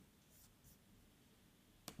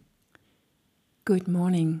Good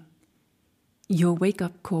morning. Your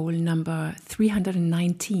wake-up call number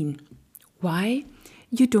 319. Why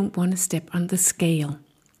you don't want to step on the scale.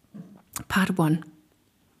 Part 1.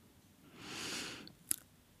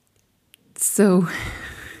 So,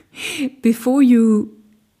 before you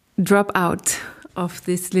drop out of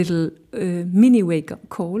this little mini wake-up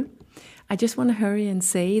call, I just want to hurry and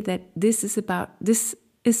say that this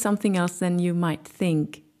is something else than you might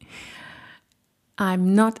think.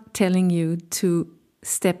 I'm not telling you to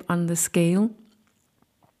step on the scale.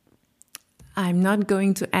 I'm not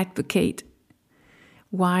going to advocate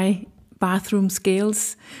why bathroom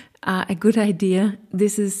scales are a good idea.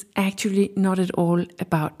 This is actually not at all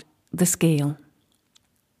about the scale.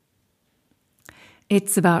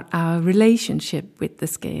 It's about our relationship with the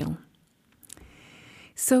scale.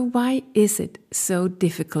 So why is it so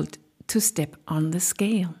difficult to step on the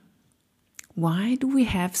scale? Why do we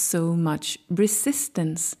have so much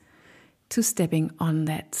resistance to stepping on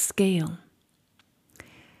that scale?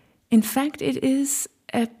 In fact, it is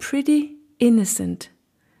a pretty innocent,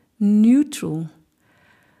 neutral,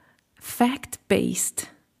 fact-based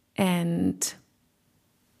and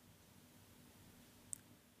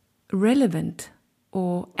relevant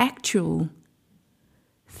or actual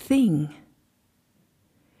thing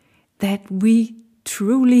that we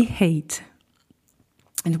truly hate.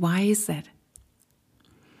 And why is that?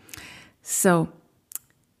 So,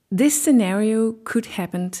 this scenario could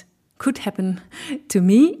happen to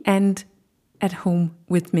me and at home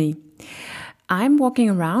with me. I'm walking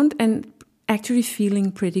around and actually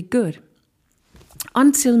feeling pretty good.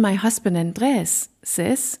 Until my husband Andreas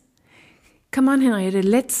says, "Come on, Henriette,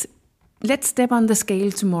 let's step on the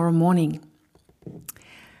scale tomorrow morning."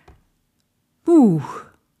 Ooh.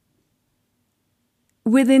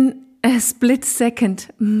 Within a split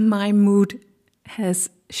second, my mood has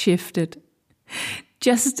shifted.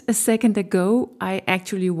 Just a second ago, I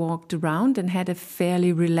actually walked around and had a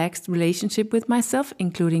fairly relaxed relationship with myself,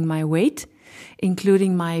 including my weight,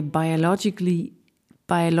 including my biological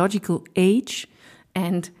age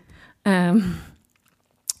and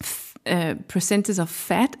percentage of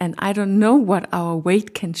fat, and I don't know what our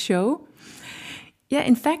weight can show. Yeah,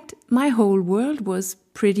 in fact, my whole world was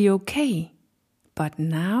pretty okay. But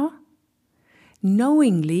now,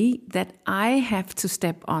 knowingly that I have to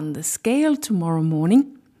step on the scale tomorrow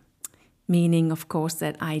morning, meaning, of course,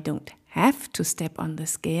 that I don't have to step on the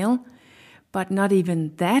scale, but not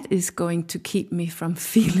even that is going to keep me from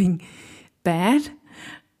feeling bad.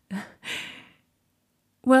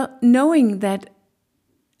 Well, knowing that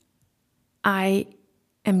I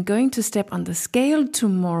am going to step on the scale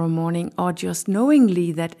tomorrow morning, or just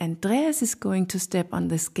knowingly that Andreas is going to step on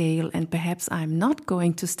the scale and perhaps I'm not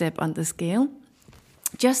going to step on the scale,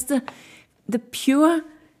 just the pure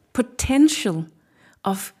potential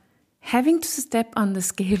of having to step on the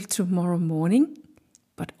scale tomorrow morning,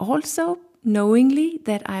 but also knowingly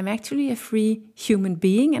that I'm actually a free human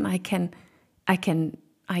being and I can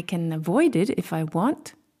avoid it if I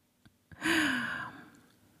want.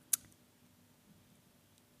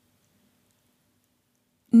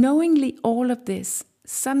 Knowingly all of this,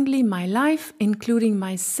 suddenly my life, including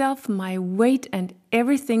myself, my weight, and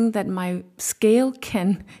everything that my scale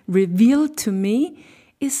can reveal to me,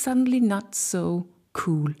 is suddenly not so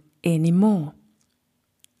cool anymore.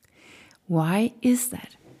 Why is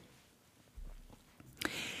that?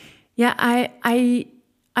 Yeah,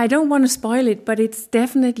 I don't want to spoil it, but it's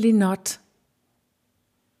definitely not.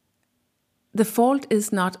 The fault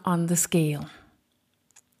is not on the scale.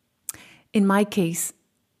 In my case,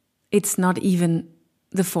 it's not even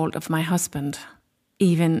the fault of my husband,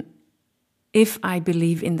 even if I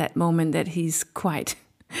believe in that moment that he's quite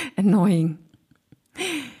annoying.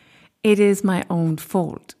 It is my own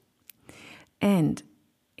fault. And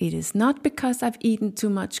it is not because I've eaten too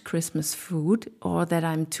much Christmas food, or that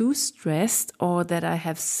I'm too stressed, or that I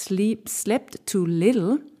have slept too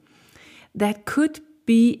little. That could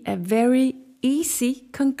be a very easy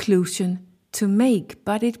conclusion to make,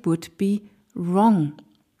 but it would be wrong.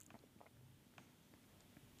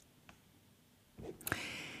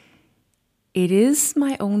 It is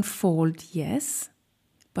my own fault, yes,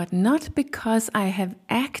 but not because I have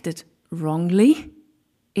acted wrongly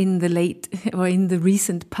in the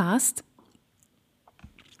recent past.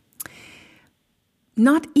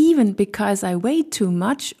 Not even because I weigh too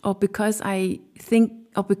much, or because I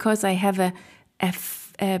have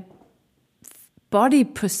a body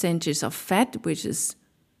percentage of fat which is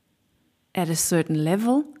at a certain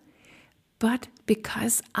level, but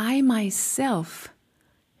because I myself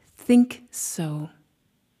think so.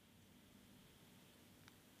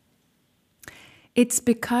 It's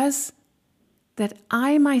because that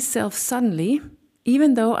I myself suddenly,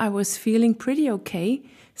 even though I was feeling pretty okay,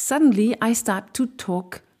 suddenly I start to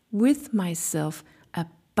talk with myself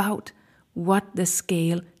about what the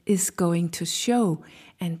scale is going to show.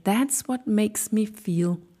 And that's what makes me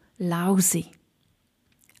feel lousy.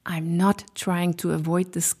 I'm not trying to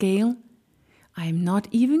avoid the scale. I'm not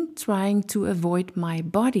even trying to avoid my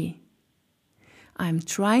body. I'm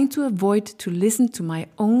trying to avoid to listen to my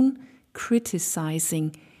own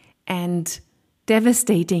criticizing and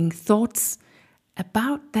devastating thoughts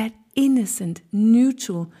about that innocent,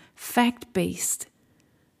 neutral, fact-based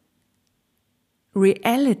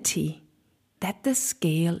reality that the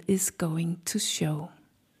scale is going to show.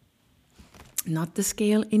 Not the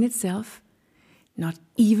scale in itself, not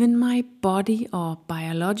even my body or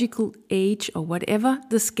biological age or whatever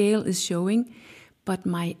the scale is showing, but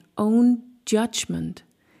my own judgment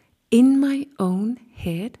in my own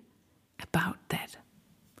head about that.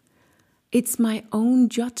 It's my own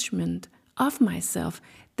judgment of myself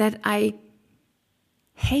that I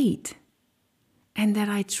hate and that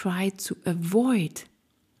I try to avoid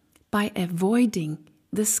by avoiding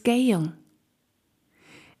the scale.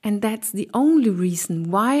 And that's the only reason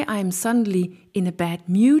why I'm suddenly in a bad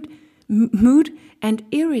mood and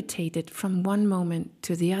irritated from one moment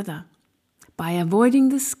to the other. By avoiding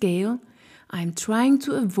the scale, I'm trying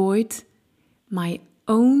to avoid my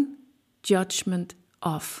own judgment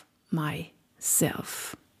of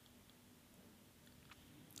myself.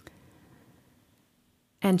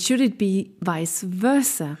 And should it be vice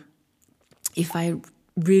versa, if I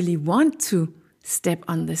really want to step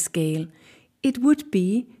on the scale, it would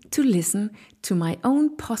be to listen to my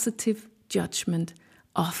own positive judgment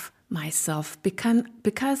of myself,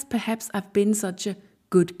 because perhaps I've been such a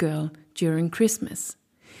good girl during Christmas,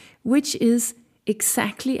 which is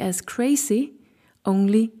exactly as crazy,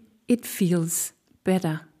 only it feels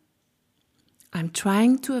better. I'm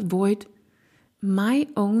trying to avoid my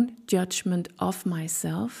own judgment of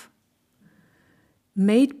myself,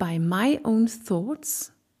 made by my own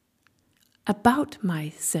thoughts about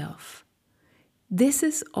myself. This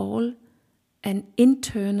is all an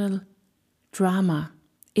internal drama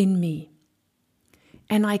in me.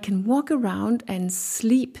 And I can walk around and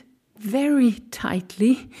sleep very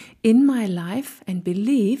tightly in my life and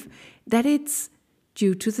believe that it's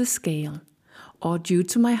due to the scale, or due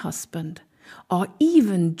to my husband, or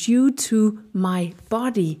even due to my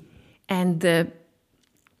body and the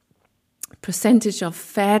percentage of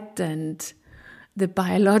fat and the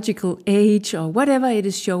biological age or whatever it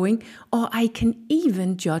is showing, or I can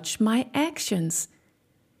even judge my actions.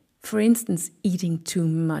 For instance, eating too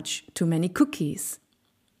many cookies.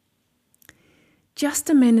 Just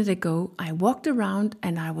a minute ago, I walked around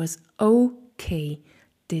and I was okay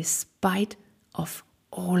despite of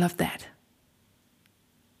all of that.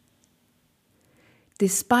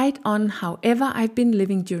 Despite on however I've been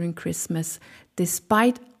living during Christmas,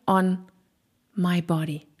 despite on my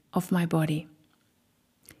body, of my body.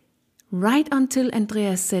 Right until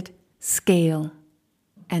Andreas said scale,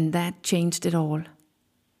 and that changed it all.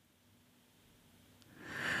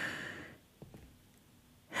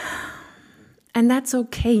 And that's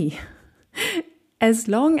okay, as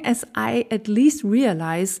long as I at least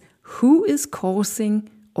realize who is causing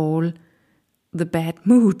all the bad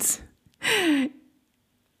moods.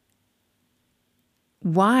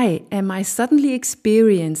 Why am I suddenly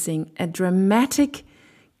experiencing a dramatic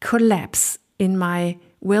collapse in my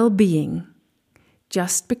well-being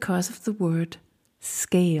just because of the word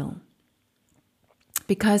scale?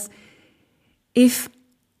 Because if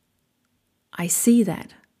I see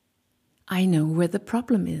that, I know where the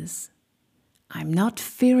problem is. I'm not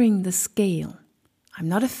fearing the scale. I'm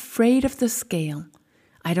not afraid of the scale.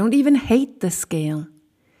 I don't even hate the scale.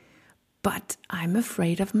 But I'm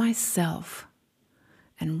afraid of myself.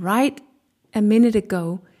 And right a minute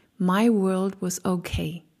ago, my world was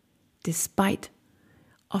okay, despite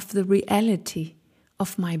of the reality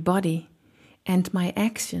of my body and my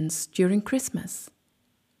actions during Christmas.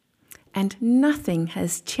 And nothing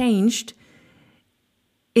has changed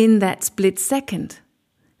in that split second.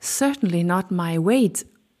 Certainly not my weight.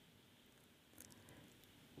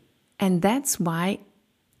 And that's why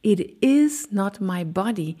it is not my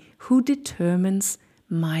body who determines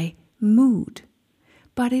my mood,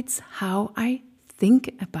 but it's how I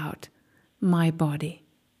think about my body.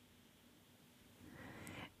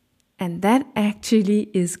 And that actually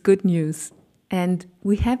is good news. And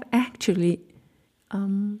we have actually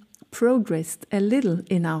progressed a little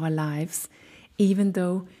in our lives, even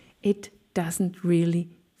though it doesn't really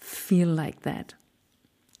feel like that.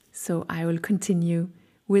 So I will continue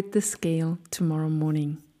with the scale tomorrow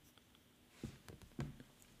morning.